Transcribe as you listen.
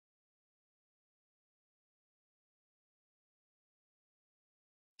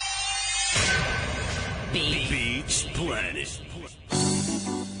Beach Planet.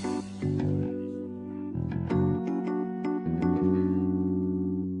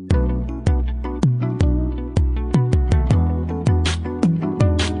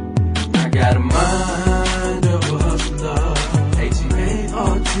 I got a mind of a hustler,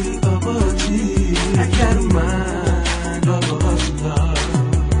 H-E-A-R-T of a G. I got a mind of a hustler,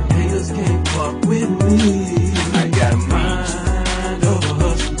 haters can't fuck with me. I got a mind of a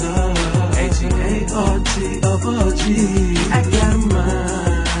hustler, H-E-A-R-T of a G. I got a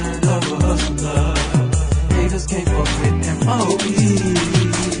mind of a hustler, haters can't fuck with M.O.E.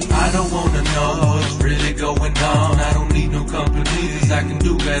 I don't wanna know what's really going on. I don't need no company, 'cause I can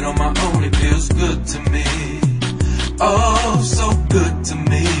do that on my own. It feels good to me, oh, so good to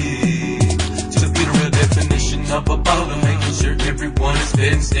me. To get a real definition of a baller, making sure everyone is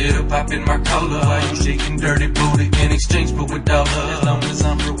fed instead of popping my collar. While you shaking dirty booty in exchange for a dollar. As long as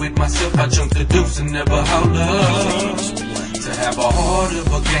I'm through with myself, I chunk the deuce and never holler. To have a heart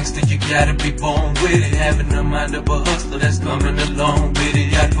of a gangster, you gotta be born with it. Having the mind of a hustler, that's coming along with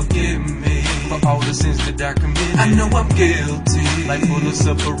it. God forgive me for all the sins that I committed. I know I'm guilty, like full of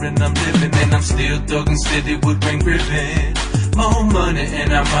suffering I'm living, and I'm still thugging steady with ring ribbon. More money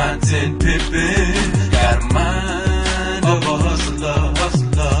and I'm mountain pippin'. Got a mind of a hustler,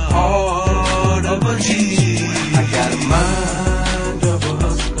 heart of a G. I got a mind of a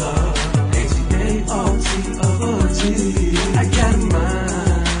hustler, H-E-A-R-T of a G. I got a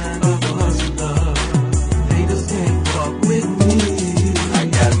mind of a hustler, haters can't fuck with me. I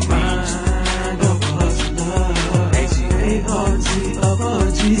got a mind of a hustler, H-E-A-R-T of a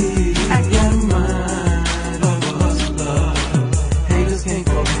G. I got a mind of a hustler, haters can't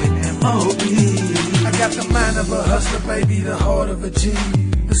fuck with M.O.E. I got the mind of a hustler, baby, the heart of a G.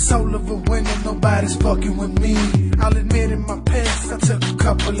 The soul of a winner, nobody's fucking with me. I'll admit in my past I took a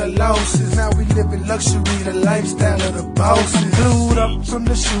couple of losses. Now we live in luxury, the lifestyle of the bosses. I'm glued up from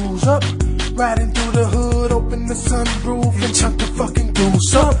the shoes up, riding through the hood, open the sunroof and chunk the fucking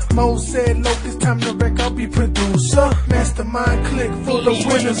goose up. Mo said, Loke, it's time to wreck, I'll be producer. Mastermind click, full of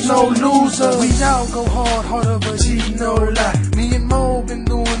winners, no losers. We all go hard, heart of a G, no lie. Me and Mo been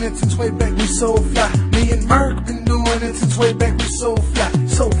doing it since way back, we so fly. Me and Merc been doing it since way back, we so fly.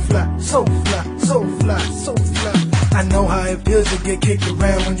 So fly, so fly, so fly, so fly. I know how it feels to get kicked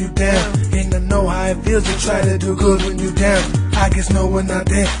around when you down, and I know how it feels to try to do good when you down. I guess no one out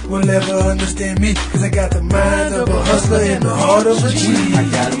there will ever understand me, 'cause I got the mind of a hustler and the heart of a G. I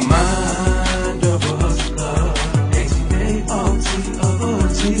got a mind of a hustler, H-E-A-R-T of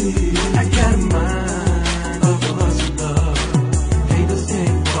a G. I got a mind of a hustler, haters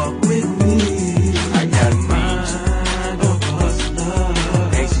can't fuck with me. I got a mind of a hustler,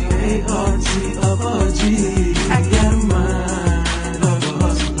 H-E-A-R-T of a G. I got a mind of a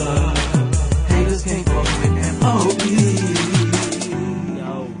hustler, haters can't fuck with M.O.E.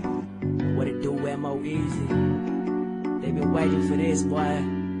 Yo, what it do, M.O.E? They been waiting for this, boy.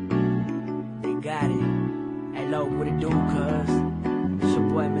 They got it. Hey, Loke, what it do, cuz? It's your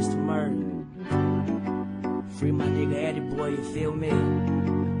boy, Mr. M.O.E. Free my nigga Eddie, boy, you feel me?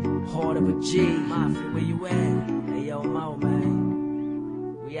 Heart of a G. Mafia, where you at? Hey, yo, Mo,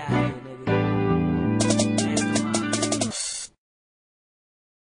 man. We out here.